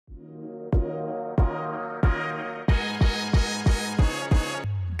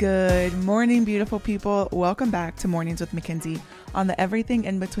Good morning, beautiful people. Welcome back to Mornings with Mackenzie on the Everything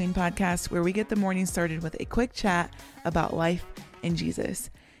in Between podcast, where we get the morning started with a quick chat about life in Jesus.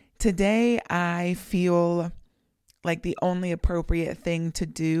 Today, I feel like the only appropriate thing to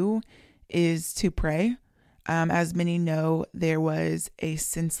do is to pray. As many know, there was a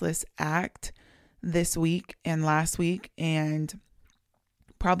senseless act this week and last week, and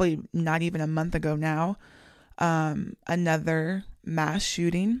probably not even a month ago now, another mass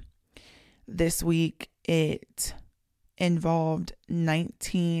shooting. This week, it involved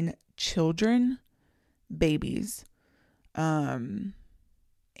 19 children, babies, and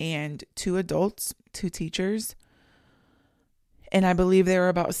 2 adults, 2 teachers. And I believe there were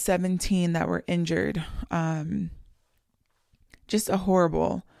about 17 that were injured. Just a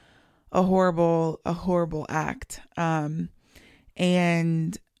horrible act.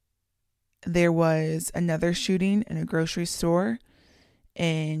 And there was another shooting in a grocery store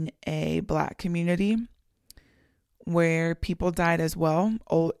in a Black community where people died as well.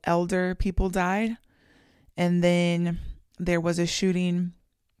 Elder people died. And then there was a shooting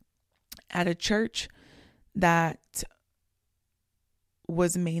at a church that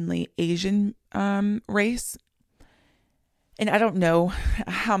was mainly Asian race. And I don't know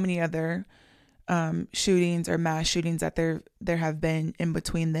how many other shootings or mass shootings that there have been in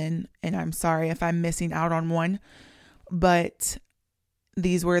between then. And I'm sorry if I'm missing out on one, but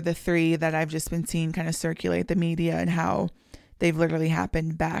these were the 3 that I've just been seeing kind of circulate the media and how they've literally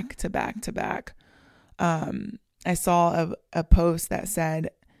happened back to back to back. I saw a post that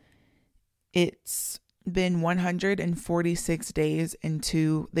said it's been 146 days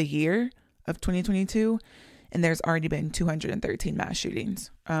into the year of 2022, and there's already been 213 mass shootings.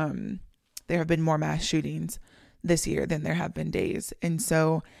 There have been more mass shootings this year than there have been days. And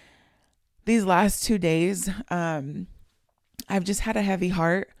so these last 2 days, I've just had a heavy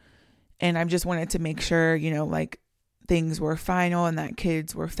heart, and I've just wanted to make sure, like things were final and that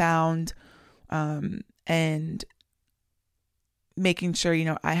kids were found, and making sure,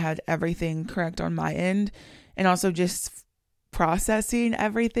 I had everything correct on my end, and also just processing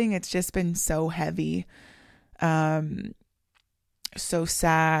everything. It's just been so heavy, so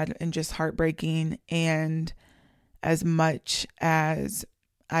sad and just heartbreaking. And as much as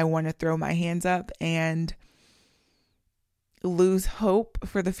I want to throw my hands up and lose hope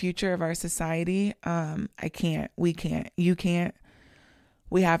for the future of our society, I can't, we can't, you can't.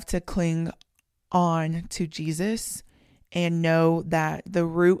 We have to cling on to Jesus and know that the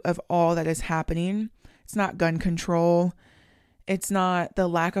root of all that is happening, it's not gun control, it's not the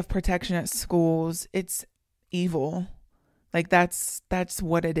lack of protection at schools, it's evil. Like that's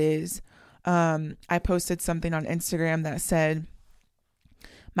what it is. I posted something on Instagram that said,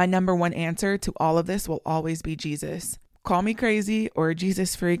 my number one answer to all of this will always be Jesus. Call me crazy or a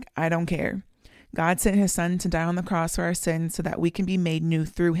Jesus freak, I don't care. God sent his son to die on the cross for our sins so that we can be made new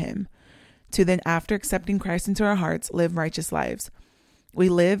through him, to then, after accepting Christ into our hearts, live righteous lives. We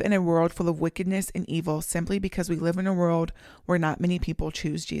live in a world full of wickedness and evil simply because we live in a world where not many people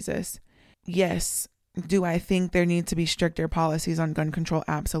choose Jesus. Yes, do I think there need to be stricter policies on gun control?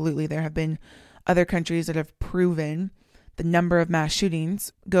 Absolutely. There have been other countries that have proven the number of mass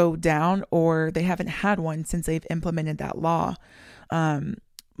shootings go down, or they haven't had one since they've implemented that law.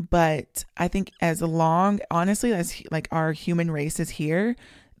 But I think as long, honestly, as like our human race is here,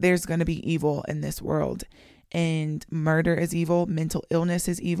 there's going to be evil in this world, and murder is evil. Mental illness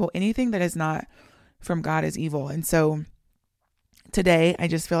is evil. Anything that is not from God is evil. And so today, I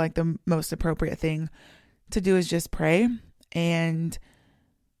just feel like the most appropriate thing to do is just pray and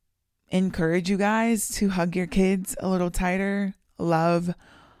encourage you guys to hug your kids a little tighter, love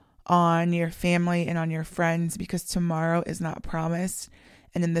on your family and on your friends, because tomorrow is not promised.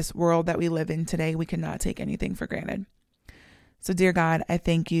 And in this world that we live in today, we cannot take anything for granted. So dear God, I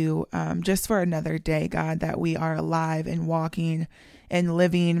thank you just for another day, God, that we are alive and walking and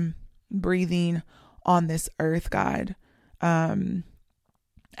living, breathing on this earth, God.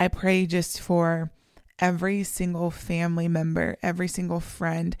 I pray just for every single family member, every single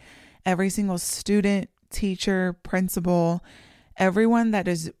friend, every single student, teacher, principal, everyone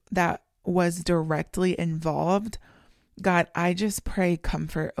that was directly involved. God, I just pray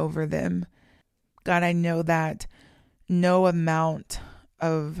comfort over them. God, I know that no amount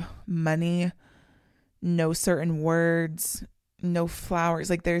of money, no certain words, no flowers,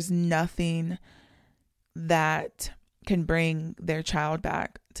 like there's nothing that can bring their child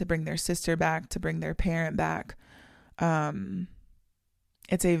back, to bring their sister back, to bring their parent back.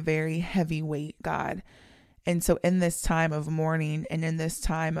 It's a very heavy weight, God. And so in this time of mourning and in this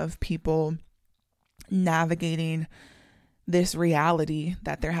time of people navigating this reality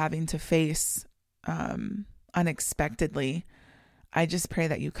that they're having to face unexpectedly. I just pray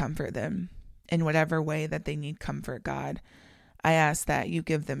that you comfort them in whatever way that they need comfort, God. I ask that you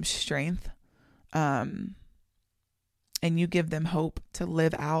give them strength, and you give them hope to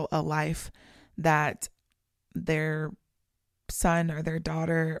live out a life that their son or their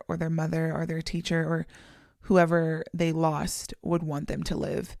daughter or their mother or their teacher or whoever they lost would want them to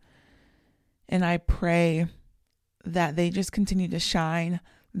live. And I pray that they just continue to shine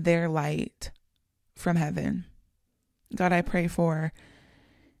their light from heaven. God, I pray for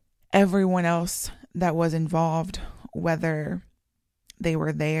everyone else that was involved, whether they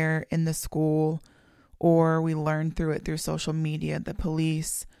were there in the school or we learned through it through social media, the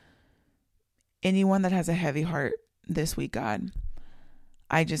police, anyone that has a heavy heart this week, God.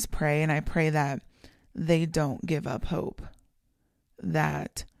 I just pray, and I pray that they don't give up hope,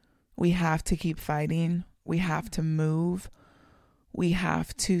 that we have to keep fighting. We have to move. We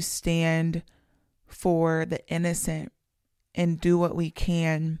have to stand for the innocent and do what we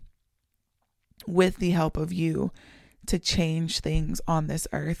can with the help of you to change things on this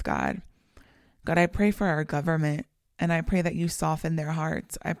earth, God. God, I pray for our government, and I pray that you soften their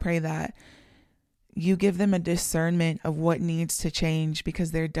hearts. I pray that you give them a discernment of what needs to change,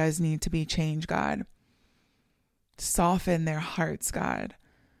 because there does need to be change, God. Soften their hearts, God.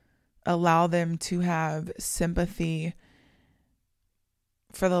 Allow them to have sympathy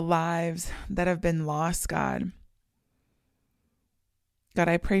for the lives that have been lost, God. God,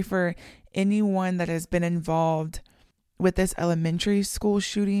 I pray for anyone that has been involved with this elementary school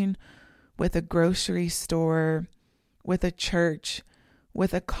shooting, with a grocery store, with a church,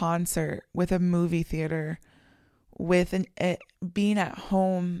 with a concert, with a movie theater, with being at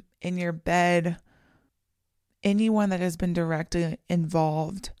home in your bed, anyone that has been directly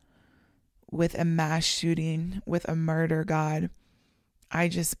involved with a mass shooting, with a murder, God, I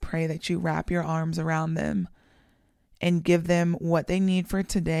just pray that you wrap your arms around them and give them what they need for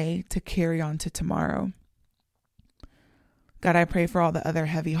today to carry on to tomorrow. God, I pray for all the other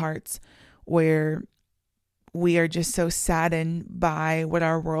heavy hearts where we are just so saddened by what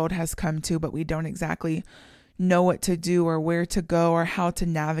our world has come to, but we don't exactly know what to do or where to go or how to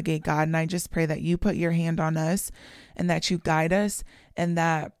navigate, God. And I just pray that you put your hand on us and that you guide us and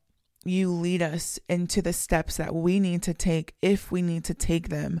that you lead us into the steps that we need to take, if we need to take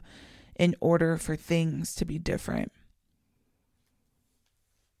them, in order for things to be different.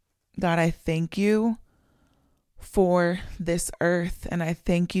 God, I thank you for this earth, and I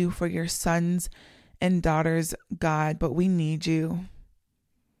thank you for your sons and daughters, God, but we need you.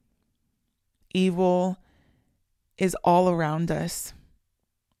 Evil is all around us,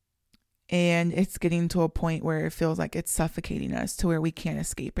 and it's getting to a point where it feels like it's suffocating us to where we can't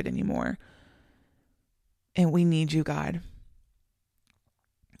escape it anymore. And we need you, God.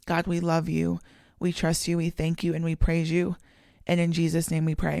 God, we love you. We trust you. We thank you and we praise you. And in Jesus' name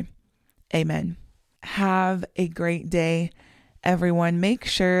we pray. Amen. Have a great day, everyone. Make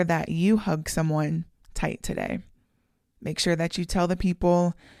sure that you hug someone tight today. Make sure that you tell the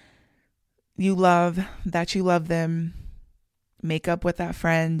people you love that you love them. Make up with that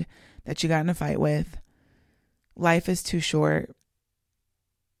friend that you got in a fight with. Life is too short.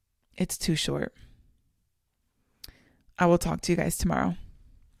 It's too short. I will talk to you guys tomorrow.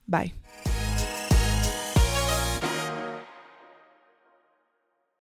 Bye.